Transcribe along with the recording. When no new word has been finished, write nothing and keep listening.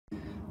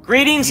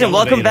Greetings and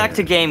welcome back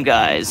to Game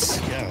Guys.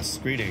 Yes,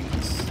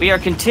 greetings. We are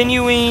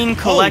continuing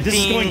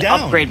collecting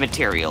upgrade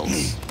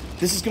materials.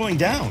 This is going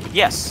down.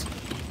 Yes.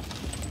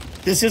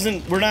 This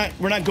isn't. We're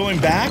not going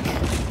back.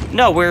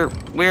 No, we're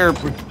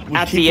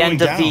at the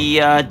end of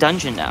the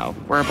dungeon now.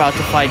 We're about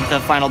to fight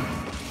the final.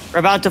 We're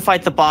about to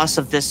fight the boss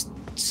of this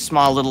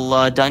small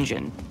little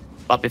dungeon.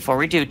 But before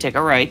we do, take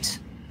a right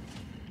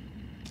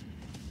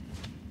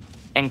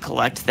and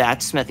collect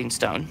that smithing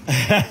stone.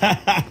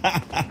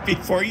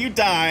 Before you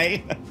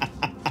die.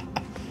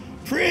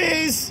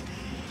 Please.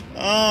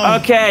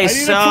 Okay,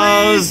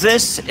 so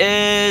this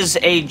is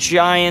a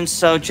giant,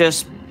 so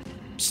just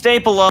stay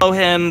below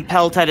him,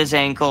 pelt at his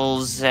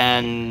ankles,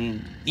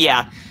 and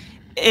yeah,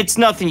 it's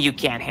nothing you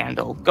can't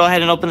handle. Go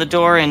ahead and open the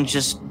door and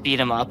just beat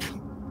him up.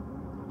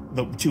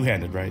 The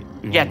two-handed, right?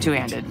 Yeah,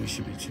 two-handed. We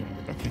should be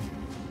two-handed, okay.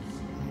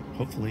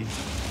 Hopefully.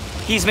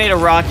 He's made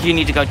of rock, you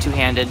need to go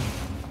two-handed.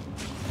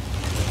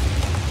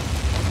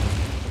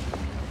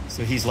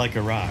 So he's like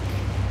a rock.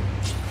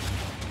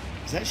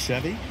 Is that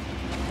Chevy?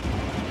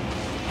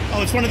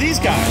 Oh, it's one of these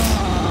guys.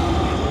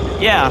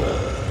 Yeah.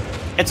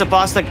 It's a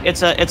boss that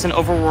it's an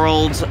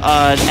overworld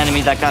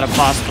enemy that got a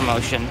boss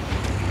promotion.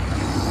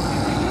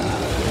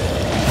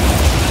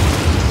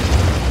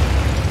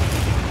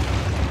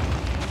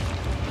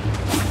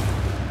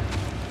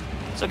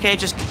 It's okay,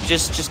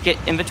 just get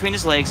in between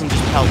his legs and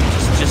just pelt,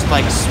 just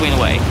like swing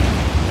away.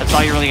 That's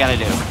all you really gotta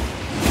do.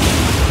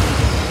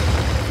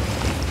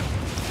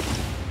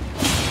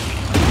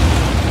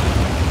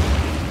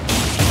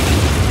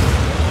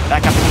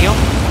 Back up and heal.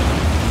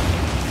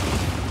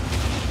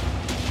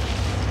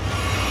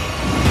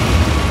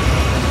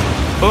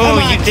 Oh,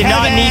 you did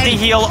not need to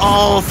heal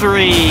all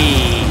three.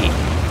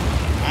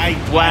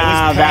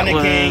 Wow, that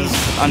was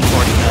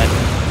unfortunate.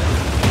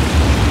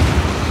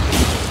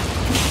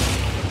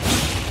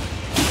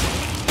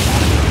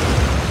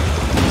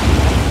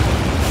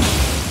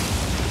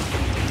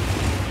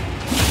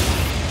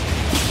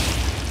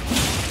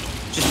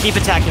 Just keep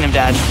attacking him,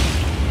 Dad.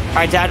 All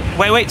right, Dad.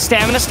 Wait.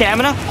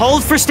 Stamina.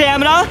 Hold for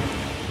stamina.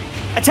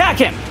 Attack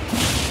him.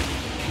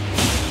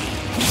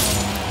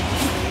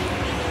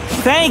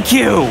 Thank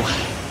you.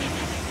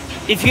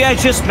 If you had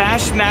just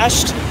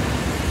mashed,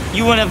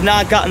 you would have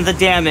not gotten the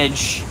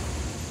damage.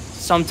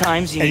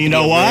 Sometimes you need to be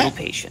a little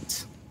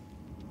patient.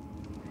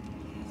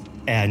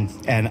 And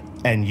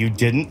you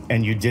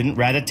didn't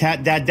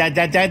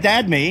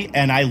rat-a-tat-dad me,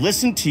 and I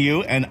listened to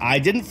you, and I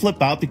didn't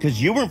flip out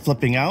because you weren't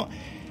flipping out,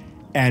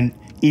 and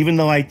even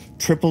though I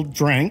triple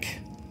drank,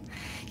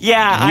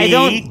 yeah,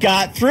 we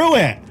got through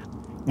it.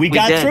 We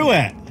got through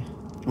it,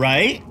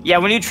 right? Yeah,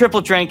 when you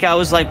triple drank, I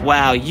was like,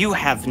 wow, you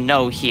have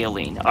no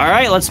healing. All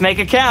right, let's make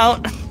a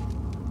count.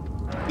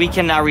 We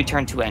can now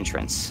return to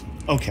entrance.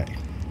 Okay.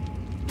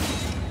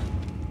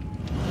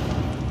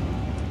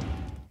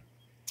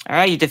 All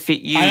right, you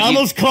defeat you. I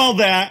almost called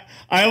that,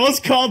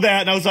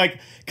 and I was like,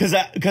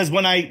 because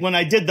when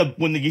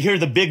you hear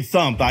the big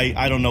thump,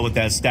 I don't know what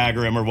that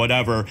stagger him or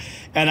whatever,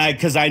 and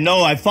because I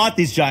know I fought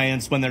these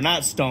giants when they're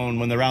not stone,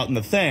 when they're out in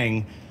the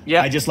thing.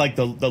 Yeah. I just like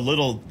the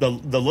little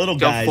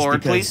guys. Go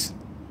forward, please.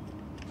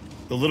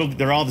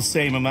 They're all the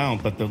same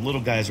amount, but the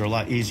little guys are a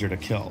lot easier to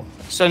kill.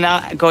 So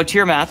now go to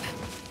your map.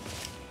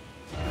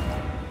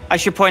 I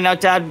should point out,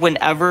 Dad,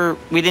 whenever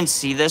we didn't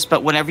see this,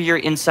 but whenever you're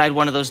inside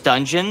one of those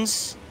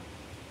dungeons,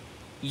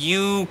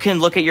 you can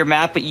look at your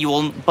map,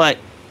 but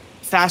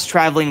fast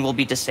traveling will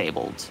be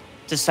disabled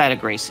to Site of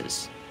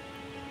Graces.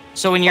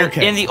 So when you're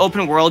in the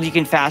open world, you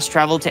can fast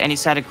travel to any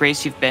Site of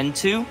Grace you've been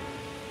to,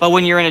 but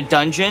when you're in a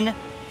dungeon,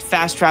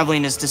 fast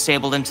traveling is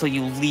disabled until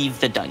you leave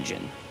the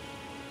dungeon.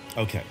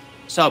 Okay.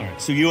 So,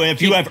 so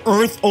if you have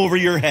earth over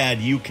your head,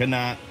 you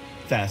cannot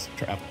fast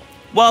travel.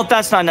 Well,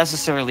 that's not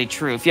necessarily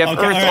true. If you have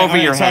earth over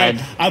your head,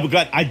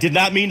 I did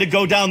not mean to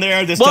go down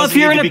there. Well, if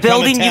you're in a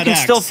building, you can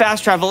still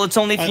fast travel. It's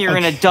only if you're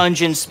in a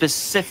dungeon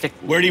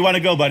specifically. Where do you want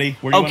to go, buddy?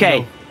 Where do you want to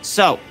go?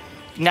 So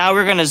now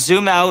we're gonna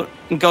zoom out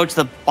and go to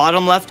the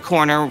bottom left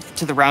corner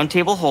to the round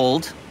table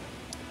hold.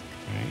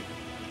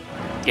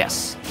 Right.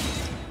 Yes.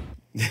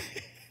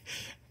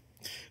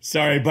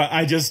 Sorry, but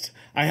I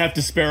have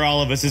to spare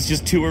all of us. It's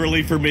just too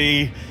early for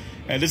me,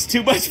 and it's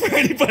too much for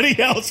anybody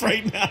else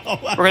right now.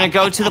 We're gonna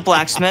go to the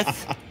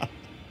blacksmith.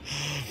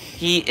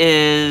 He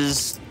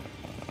is...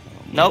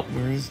 Nope.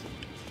 Where is...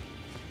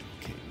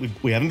 Okay,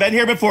 we haven't been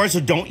here before,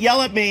 so don't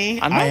yell at me.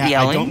 I'm not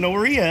yelling. I don't know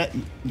where he is.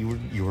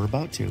 You were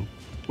about to.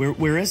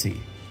 Where is he?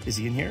 Is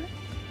he in here?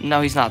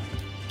 No, he's not.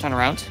 Turn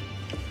around.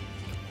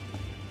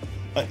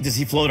 Does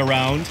he float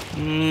around?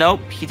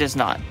 Nope, he does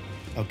not.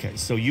 Okay,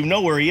 so you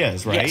know where he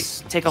is, right?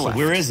 Yes, take a left.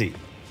 Where is he?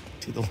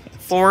 To the left.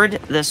 Forward,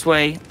 this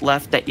way,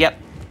 left, yep.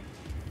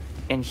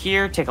 In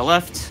here, take a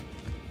left.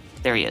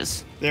 There he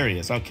is. There he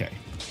is, okay.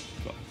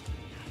 Cool.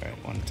 All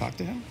right, want to talk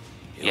to him?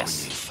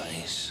 Yes. Your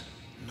face,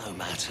 no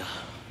matter.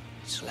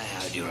 It's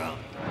loud, you're up.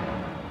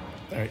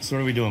 All right, so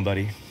what are we doing,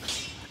 buddy?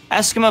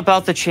 Ask him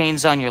about the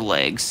chains on your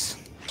legs.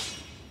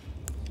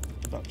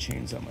 About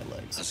chains on my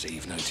legs. I see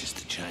you've noticed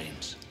the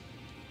chains.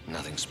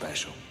 Nothing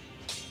special.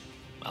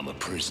 I'm a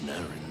prisoner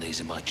and these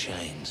are my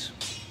chains.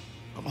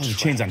 I'm Oh, the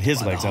chains on trapped his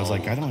by the legs. I was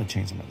like, hole. I don't want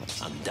chains on my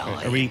legs. I'm Are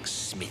dying we?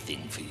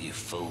 smithing for you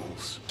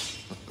fools.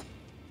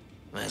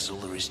 That's all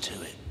there is to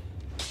it.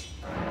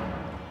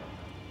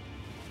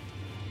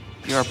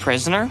 You're a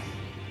prisoner?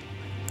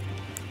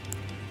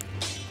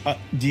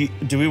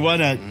 Do we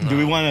want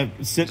to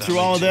sit through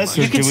all of this?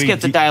 Or You can do we, skip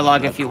the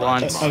dialogue if you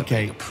want.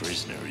 Okay. A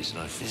prisoner is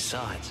no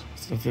besides.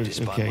 Okay.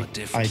 Despite my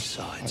different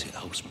sides, it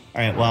holds me.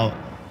 All right. Well,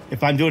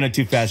 if I'm doing it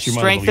too fast, your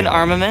mother will Strength and yell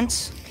at me.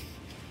 armament.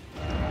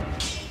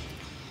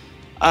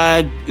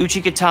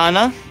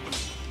 Uchikatana.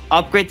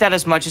 Upgrade that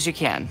as much as you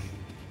can.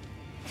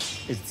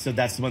 So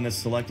that's the one that's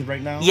selected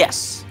right now.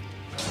 Yes.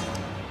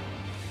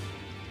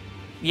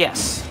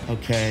 Yes.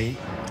 Okay.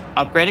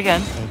 Upgrade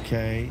again.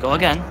 Okay. Go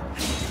again.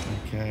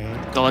 Okay.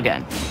 Go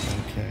again.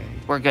 Okay.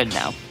 We're good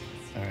now.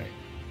 All right.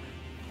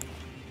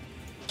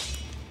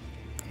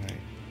 All right.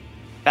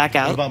 Back What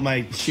out. about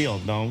my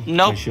shield? No. My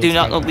Nope. shield's Do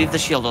not fine. leave the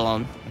shield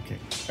alone. Okay.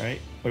 All right.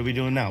 What are we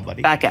doing now,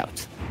 buddy? Back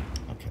out.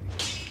 Okay.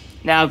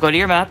 Now go to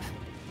your map.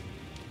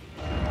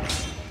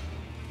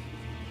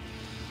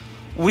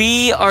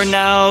 We are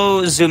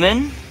now zoom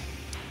in.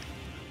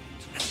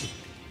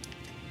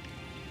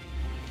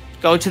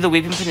 Go to the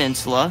Weeping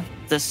Peninsula,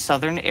 the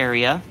southern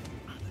area.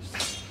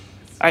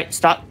 All right,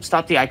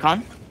 stop the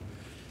icon.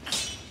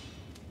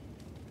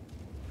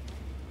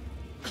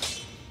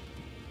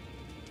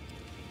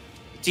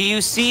 Do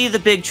you see the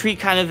big tree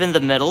kind of in the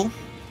middle?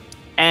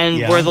 And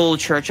Yeah. where the little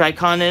church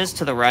icon is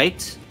to the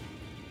right?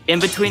 In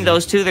between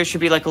those two, there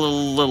should be like a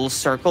little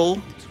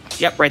circle.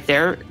 Yep, right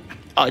there.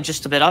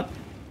 Just a bit up.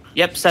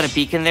 Yep, set a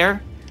beacon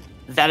there.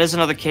 That is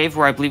another cave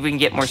where I believe we can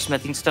get more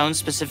smithing stones,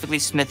 specifically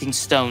smithing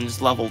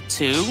stones level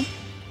 2.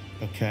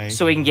 Okay.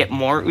 So we can get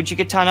more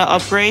Uchigatana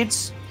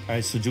upgrades. All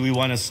right. So do we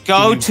want to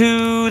Go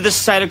to the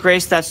site of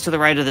grace that's to the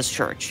right of this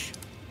church.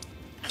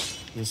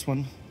 this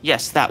one?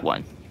 Yes, that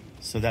one.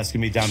 So that's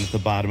gonna be down at the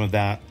bottom of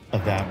that.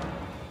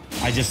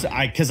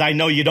 Because I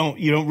know you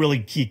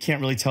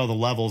can't really tell the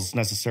levels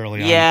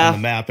necessarily on the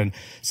map, and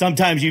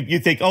sometimes you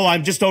think, oh,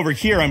 I'm just over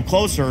here, I'm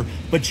closer,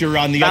 but you're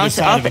on the other Bounce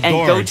side up of a and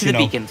gorge. go to the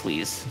beacon,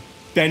 please.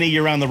 Benny,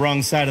 you're on the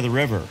wrong side of the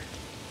river.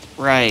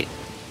 Right.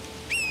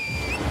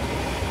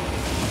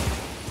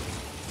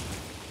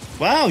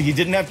 Wow, you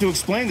didn't have to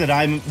explain that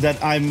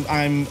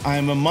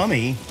I'm a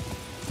mummy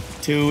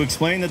to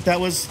explain that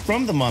was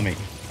from the mummy.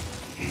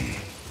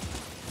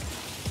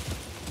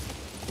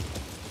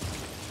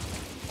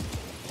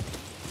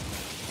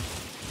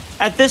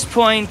 At this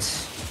point,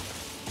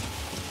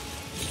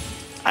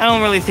 I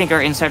don't really think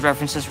our inside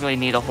references really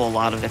need a whole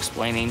lot of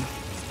explaining.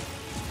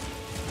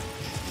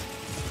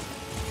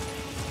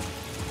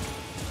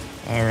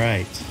 All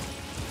right.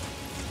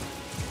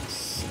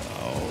 So,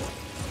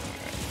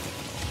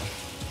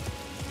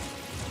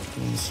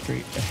 going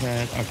straight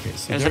ahead. Okay,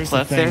 so There's a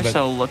cliff the thing, there, but-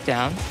 so look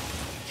down.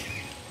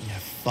 Yeah,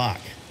 fuck.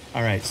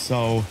 All right,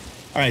 so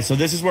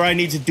this is where I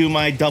need to do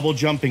my double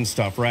jumping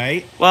stuff,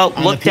 right? Well,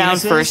 On look the down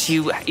penises? first.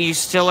 You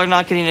still are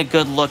not getting a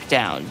good look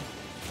down.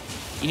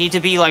 You need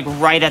to be like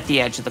right at the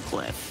edge of the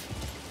cliff,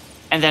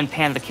 and then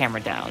pan the camera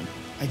down.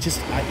 You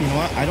know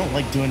what? I don't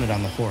like doing it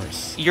on the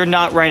horse. You're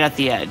not right at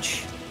the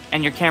edge,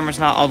 and your camera's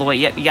not all the way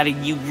yet.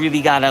 You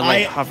really gotta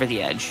hover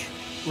the edge.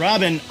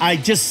 Robin, I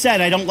just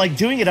said I don't like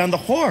doing it on the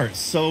horse,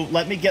 so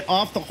let me get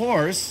off the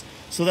horse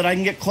so that I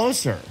can get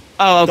closer.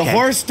 Oh, okay. The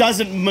horse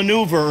doesn't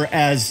maneuver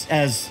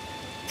as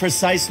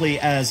precisely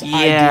as I do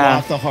Yeah.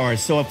 off the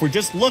horse. So if we're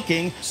just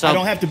looking, So I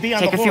don't have to be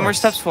on the take horse. a few more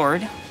steps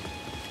forward.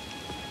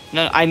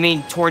 No, I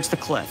mean towards the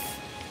cliff.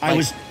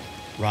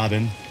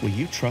 Robin, will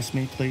you trust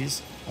me,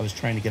 please? I was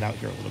trying to get out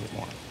here a little bit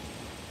more.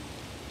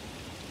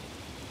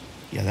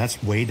 Yeah,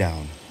 that's way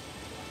down.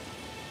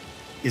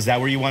 Is that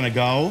where you want to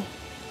go?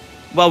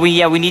 Well, we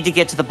need to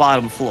get to the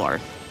bottom floor.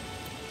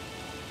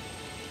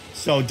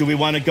 So do we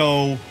want to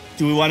go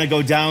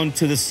down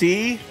to the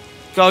sea?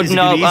 Go Is it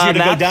no gonna be easier to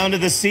go map. down to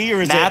the sea,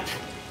 or is Map. it?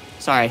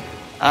 Sorry.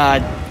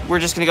 We're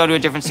just gonna go to a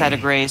different side of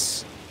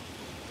grace.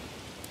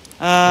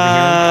 So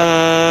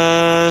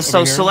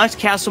Over here? select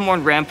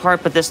Castlemorn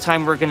Rampart, but this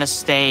time we're gonna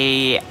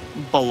stay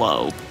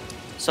below.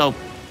 So,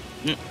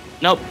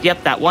 nope.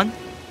 Yep, that one.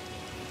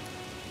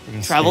 We're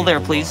gonna Travel stay there,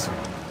 below. please.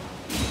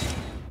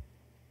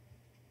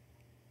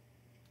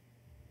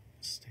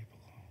 Stay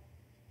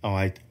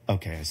below. Oh,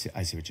 okay.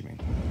 I see what you mean.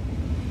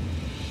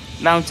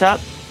 Mount up.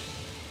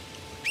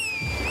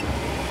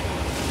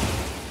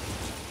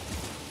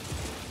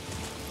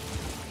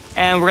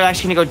 And we're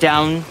actually gonna go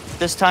down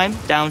this time,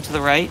 down to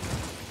the right.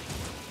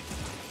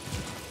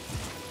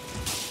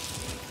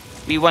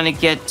 We want to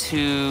get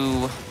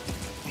to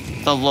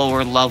the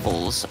lower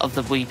levels of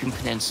the Weeping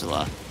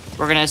Peninsula.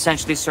 We're gonna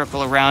essentially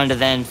circle around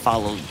and then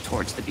follow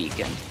towards the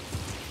beacon.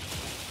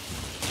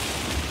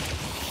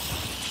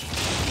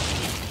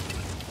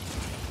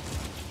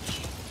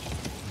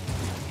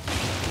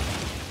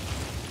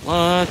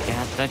 Look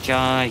at the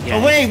giant.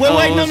 Oh, wait, no,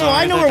 Those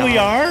I know the where we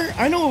dogs.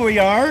 are. I know where we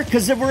are,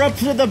 because we're up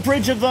to the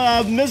bridge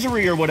of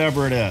misery or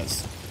whatever it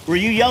is. Where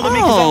you yelled at me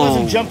because I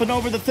wasn't Oh. jumping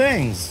over the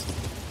things.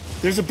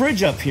 There's a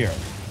bridge up here.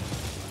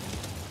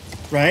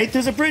 Right?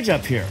 There's a bridge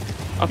up here.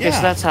 Okay, Yeah.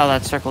 so that's how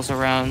that circles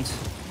around.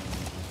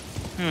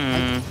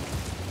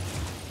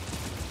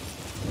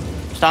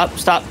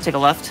 Stop. Take a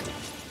left.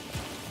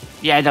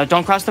 Yeah, no,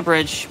 don't cross the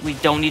bridge. We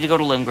don't need to go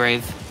to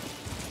Limgrave.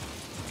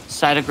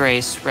 Side of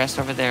Grace. Rest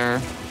over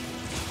there.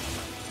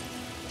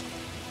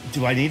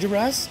 Do I need to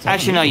rest?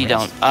 Actually, no, you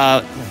don't.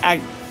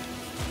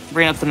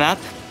 Bring up the map.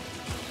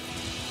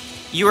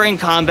 You are in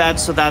combat,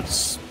 so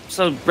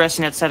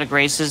resting at Side of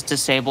Graces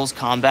disables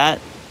combat.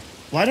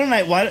 Why don't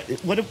I? What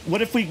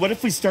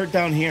if we start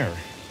down here?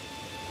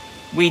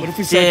 What if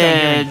we start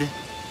down here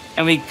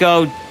and we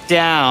go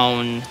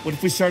down? What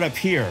if we start up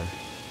here,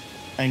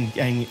 and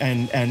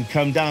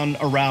come down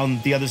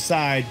around the other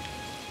side?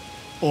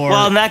 Or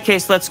well, in that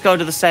case, let's go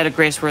to the Side of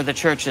Grace where the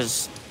church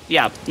is.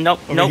 Yeah. Nope.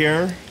 Over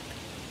here.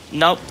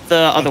 Nope. The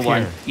other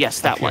one. Here.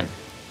 Yes, that one.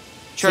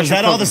 So is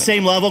that all the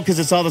same level because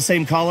it's all the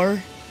same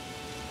color?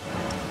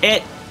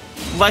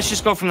 Let's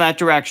just go from that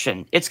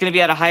direction. It's going to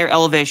be at a higher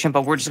elevation,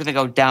 but we're just going to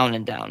go down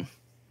and down.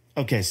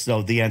 Okay,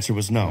 so the answer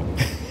was no.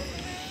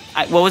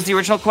 What was the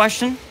original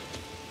question?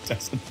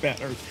 Doesn't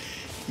matter.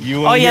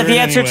 Oh yeah, the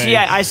answer to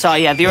I saw.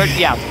 Yeah,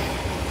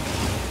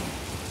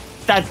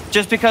 that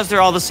just because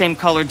they're all the same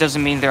color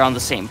doesn't mean they're on the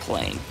same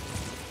plane.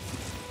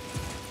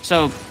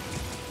 So,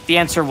 the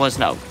answer was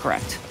no.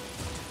 Correct.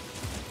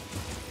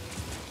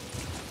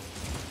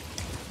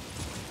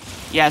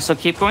 Yeah. So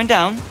keep going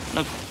down.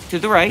 No, to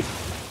the right.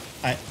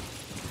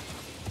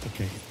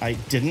 Okay. I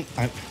didn't.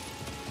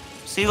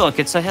 See, look,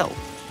 it's a hill.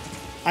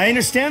 I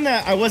understand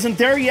that. I wasn't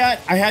there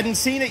yet. I hadn't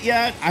seen it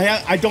yet.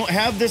 I don't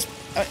have this.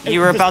 You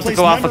were about to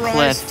go off a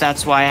cliff.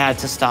 That's why I had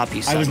to stop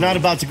you suddenly. I was not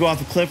about to go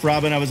off a cliff,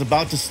 Robin. I was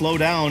about to slow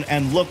down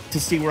and look to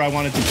see where I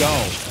wanted to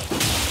go.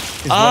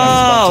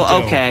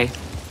 Oh, okay.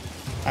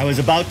 I was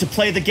about to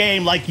play the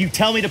game like you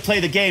tell me to play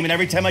the game, and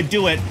every time I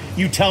do it,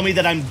 you tell me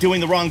that I'm doing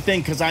the wrong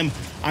thing because I'm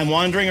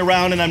wandering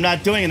around and I'm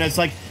not doing it. And it's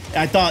like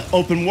I thought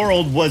open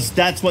world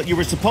that's what you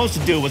were supposed to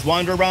do, was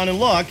wander around and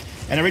look.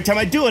 And every time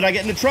I do it, I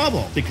get into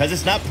trouble because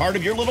it's not part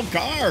of your little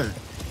card.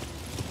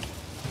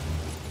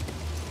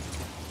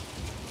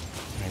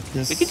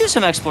 We could do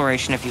some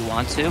exploration if you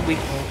want to.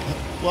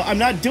 Well, I'm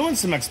not doing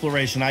some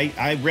exploration.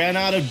 I ran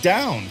out of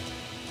down.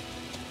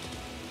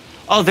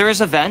 Oh, there is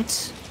a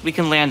vent we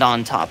can land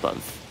on top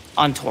of.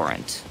 On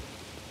Torrent.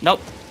 Nope.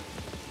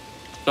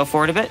 Go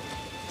forward a bit.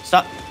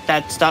 Stop.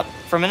 Stop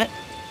for a minute.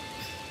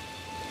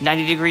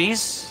 90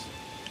 degrees.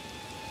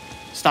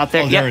 Stop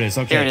there. Oh, there it is.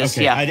 Okay. There it is,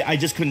 okay. yeah. I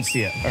just couldn't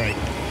see it. All right.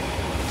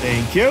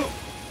 Thank you.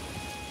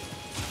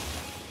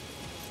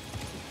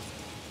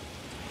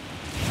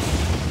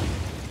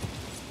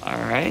 All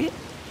right.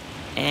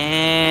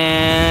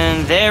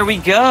 And there we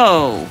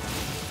go.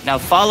 Now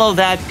follow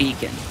that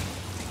beacon.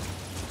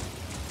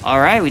 All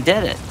right, we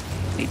did it.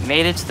 We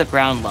made it to the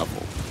ground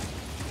level.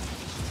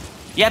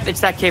 Yep,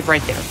 it's that cave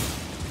right there.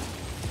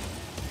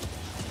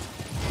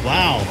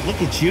 Wow,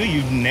 look at you.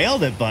 You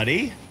nailed it,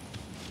 buddy.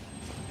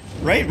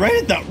 Right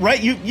at the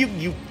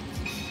you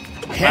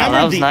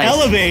hammered the nice.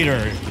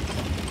 elevator.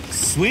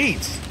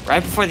 Sweet.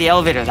 Right before the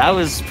elevator. That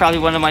was probably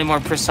one of my more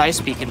precise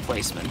beacon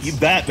placements. You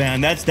bet,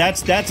 man. That's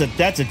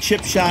a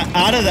chip shot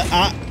out of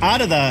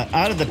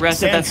the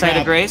rest at that Side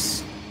of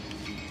Grace.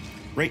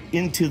 Right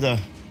into the.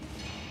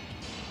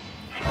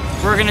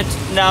 We're gonna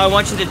now. I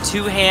want you to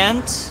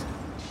two-hand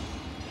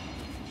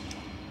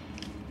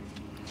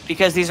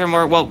because these are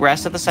more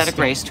rest at the Side of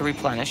Grace to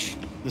replenish.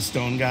 The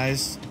stone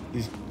guys.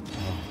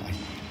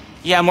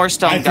 Yeah, more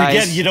stone guys. I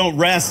forget you don't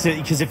rest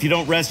because if you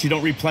don't rest, you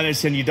don't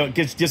replenish, and you don't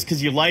just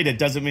because you light it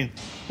doesn't mean.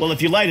 Well,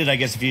 if you light it, I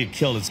guess if you get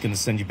killed, it's going to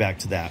send you back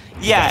to that.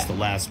 Yeah, that's the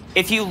last.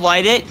 If you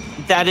light it,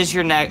 that is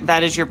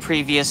your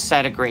previous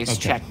Side of Grace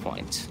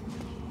checkpoint.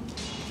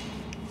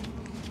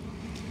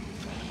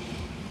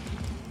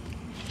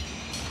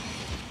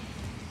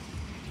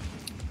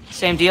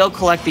 Same deal.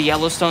 Collect the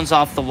yellow stones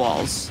off the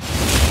walls.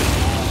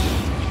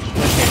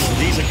 Okay, so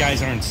these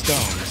guys aren't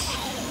stones.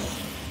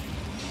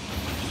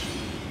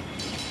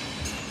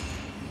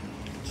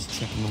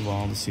 Checking the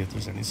wall to see if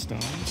there's any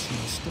stones.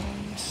 No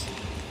stones.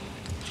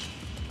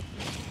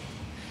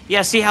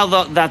 Yeah, see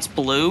how that's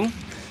blue?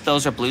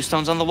 Those are blue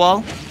stones on the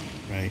wall.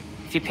 Right.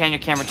 If you pan your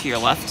camera to your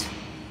left,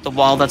 the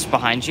wall that's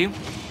behind you.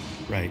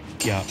 Right.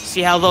 Yeah.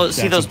 See how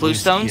those blue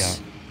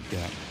stones? Yeah.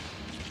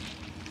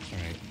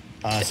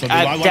 All right. So do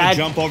I want to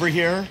jump over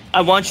here?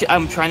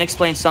 I'm trying to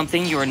explain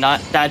something. You are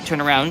not. Dad, turn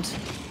around.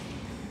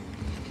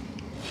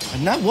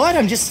 I'm not what?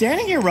 I'm just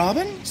standing here,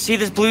 Robin. See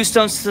the blue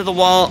stones to the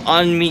wall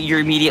on your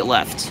immediate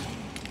left.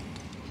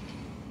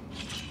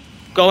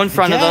 Go in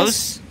front of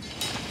those.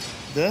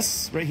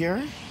 This right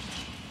here?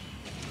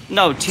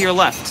 No, to your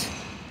left.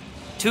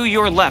 To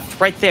your left,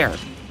 right there.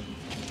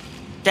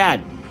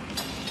 Dad,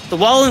 the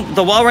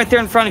wall right there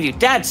in front of you.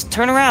 Dad,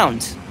 turn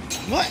around.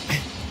 What?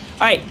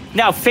 All right,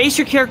 now face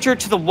your character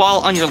to the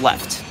wall on your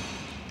left.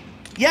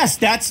 Yes,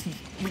 that's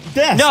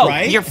this. No,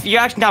 right?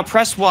 you're actually now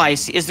press Y.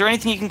 Is there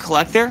anything you can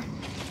collect there?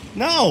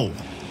 No.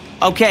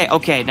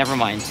 Okay, never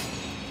mind.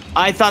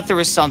 I thought there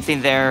was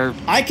something there.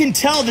 I can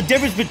tell the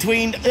difference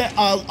between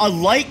a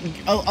light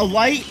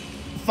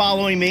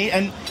following me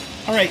and.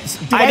 All right.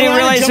 I didn't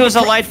realize it was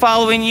a light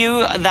following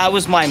you. That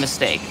was my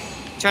mistake.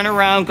 Turn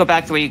around, go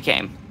back the way you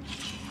came.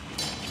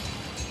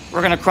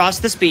 We're gonna cross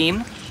this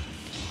beam.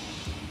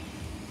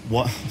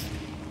 What?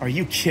 Are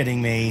you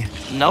kidding me?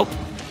 Nope.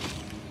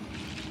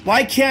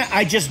 Why can't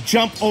I just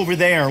jump over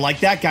there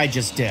like that guy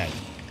just did?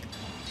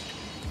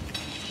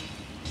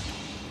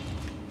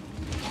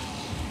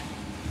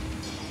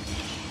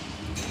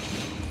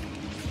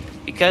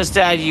 Because,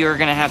 Dad, you're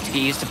gonna have to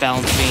get used to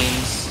balance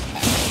beams.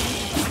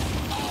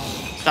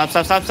 Stop,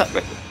 stop, stop,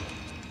 stop.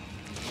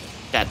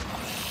 Dad,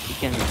 you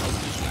can...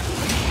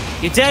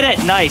 You did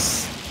it!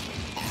 Nice!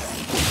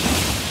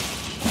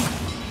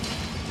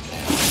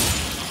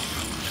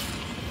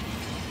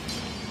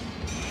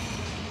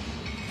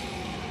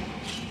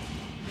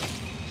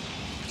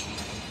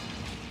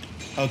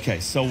 Okay,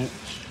 so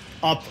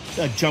up,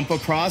 jump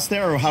across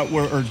there, or how?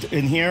 Or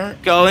in here?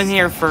 Go in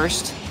here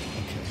first.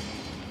 Okay.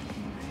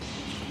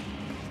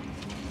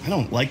 I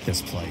don't like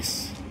this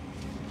place.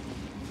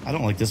 I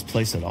don't like this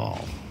place at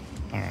all.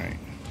 All right.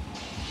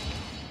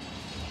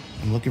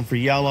 I'm looking for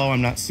yellow.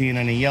 I'm not seeing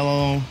any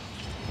yellow.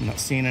 I'm not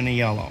seeing any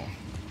yellow.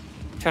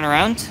 Turn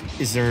around.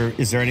 Is there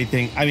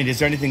anything? I mean, is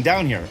there anything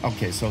down here?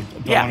 Okay, so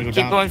do I want to go keep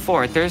down? going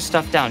forward. There's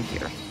stuff down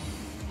here.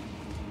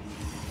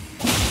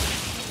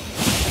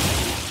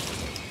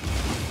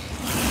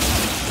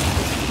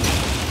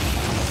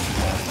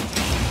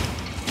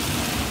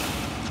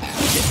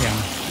 Get him.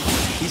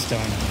 He's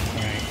done.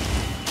 All right.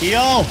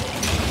 Heal.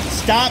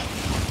 Stop.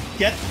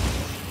 Get.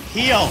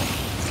 Heal.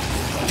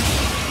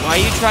 Why are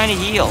you trying to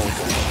heal?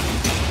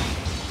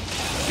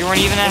 You weren't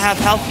even at half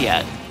health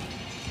yet.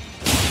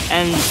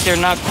 And they're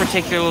not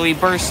particularly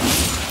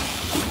bursty.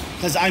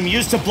 Because I'm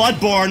used to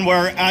Bloodborne,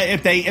 where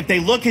if they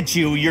look at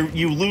you,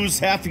 you lose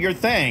half of your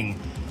thing.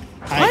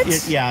 What? I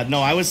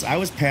was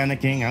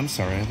panicking. I'm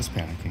sorry, I was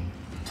panicking.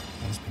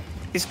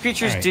 These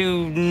creatures Right.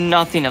 do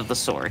nothing of the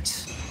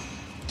sort.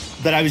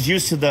 But I was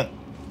used to the.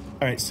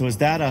 All right, so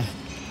that's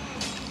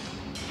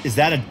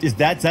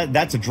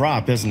a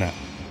drop, isn't it?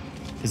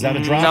 Is that a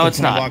drop? No, or it's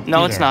can I not. walk No,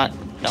 through it's there?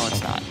 not. No,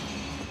 it's not.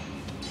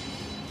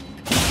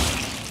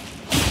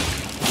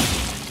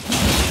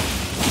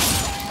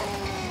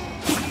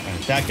 All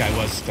right, that guy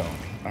was stone.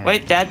 All right.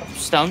 Wait, Dad,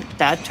 stone.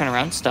 Dad, turn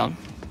around, stone.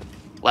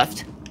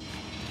 Left.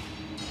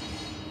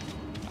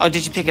 Oh,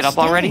 did you pick it up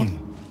already?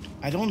 Stone.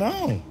 I don't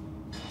know.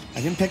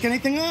 I didn't pick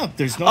anything up.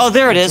 There's no. Oh,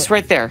 there it is,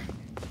 right there.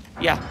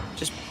 Yeah,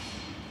 just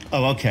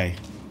Oh, okay.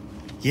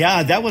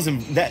 Yeah, that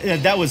wasn't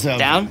that was a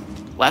down,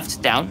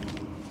 left, down.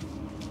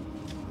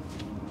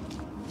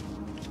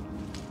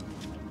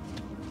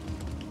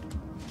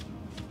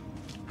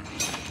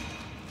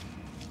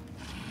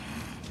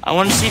 I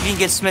want to see if you can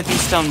get smithing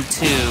stone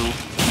 2.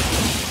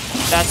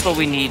 That's what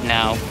we need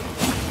now.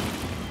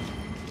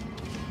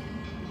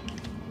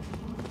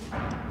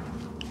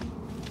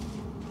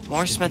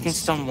 More smithing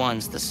stone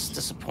 1s. This is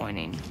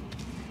disappointing.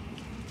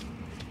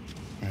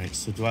 All right,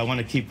 so do I want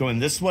to keep going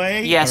this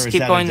way? Yes, or is keep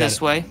that a going dead-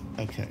 this way.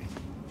 Okay.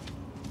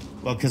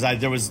 Well, because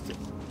there was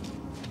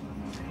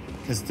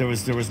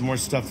more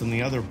stuff than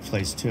the other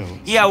place too.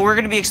 Yeah, we're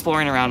going to be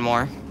exploring around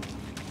more.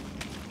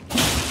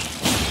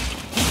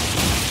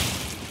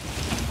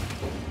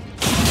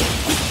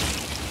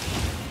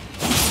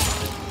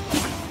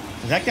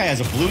 That guy has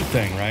a blue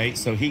thing, right?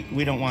 So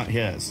we don't want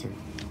his.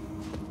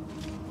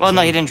 Well,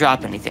 no, he didn't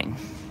drop anything.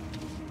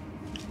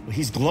 Well,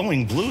 he's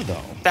glowing blue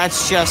though.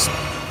 That's just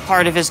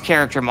part of his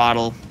character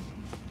model.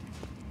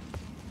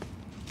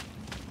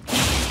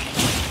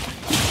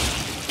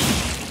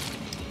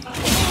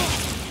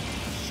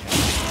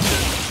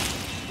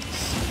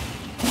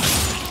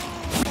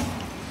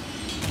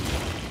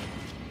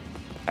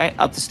 Alright,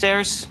 up the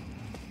stairs.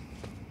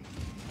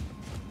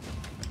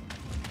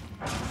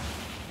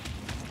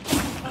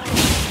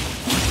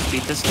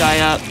 Beat this guy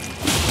up.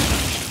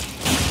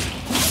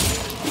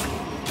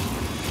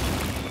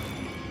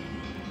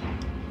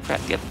 Crap,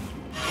 yep.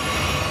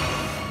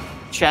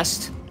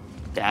 Chest.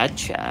 Dad,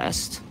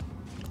 chest.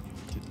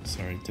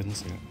 Sorry, didn't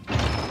see it.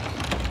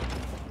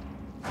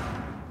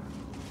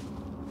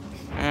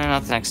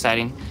 Nothing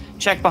exciting.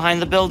 Check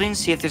behind the building,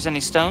 see if there's any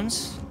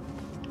stones.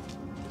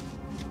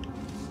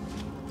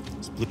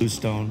 It's blue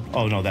stone.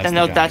 Oh no, that's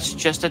No, the guy. that's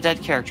just a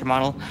dead character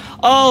model.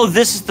 Oh,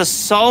 this is the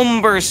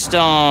somber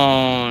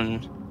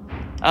stone.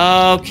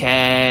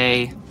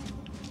 Okay.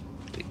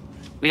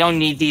 We don't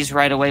need these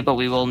right away, but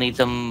we will need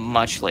them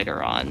much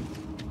later on.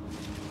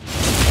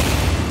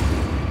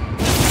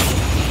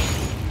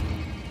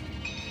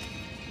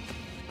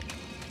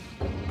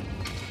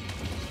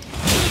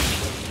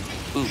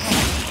 Ooh.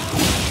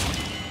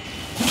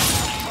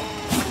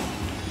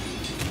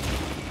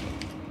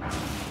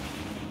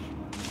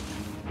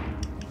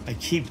 I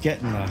keep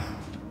getting the. All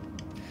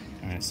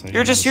right, so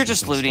You're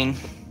just looting.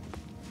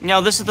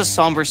 No, this is the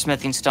somber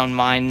smithing stone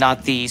mine,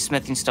 not the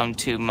smithing stone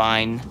 2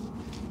 mine.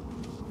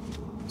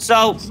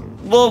 So,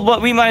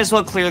 we might as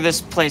well clear this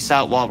place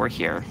out while we're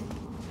here.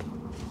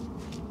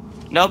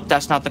 Nope,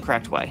 that's not the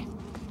correct way.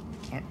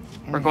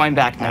 We're going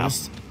back now.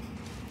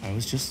 I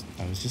was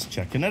just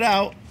checking it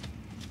out.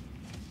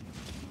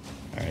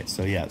 All right,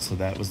 so yeah, so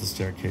that was the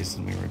staircase,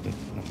 and we were.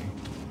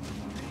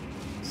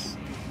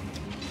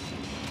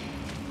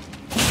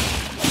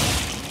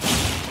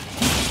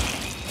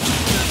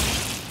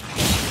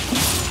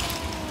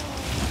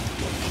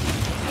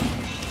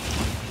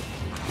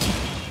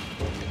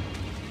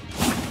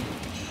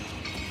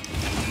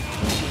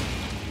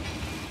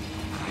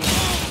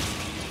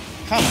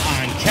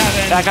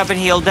 Back up and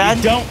heal, Dad.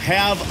 You don't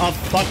have a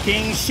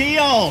fucking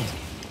shield.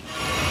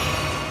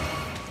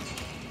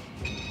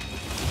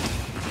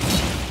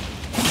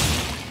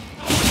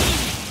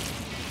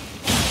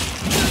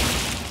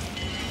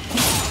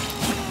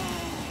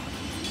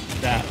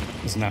 That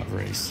is not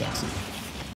very sexy.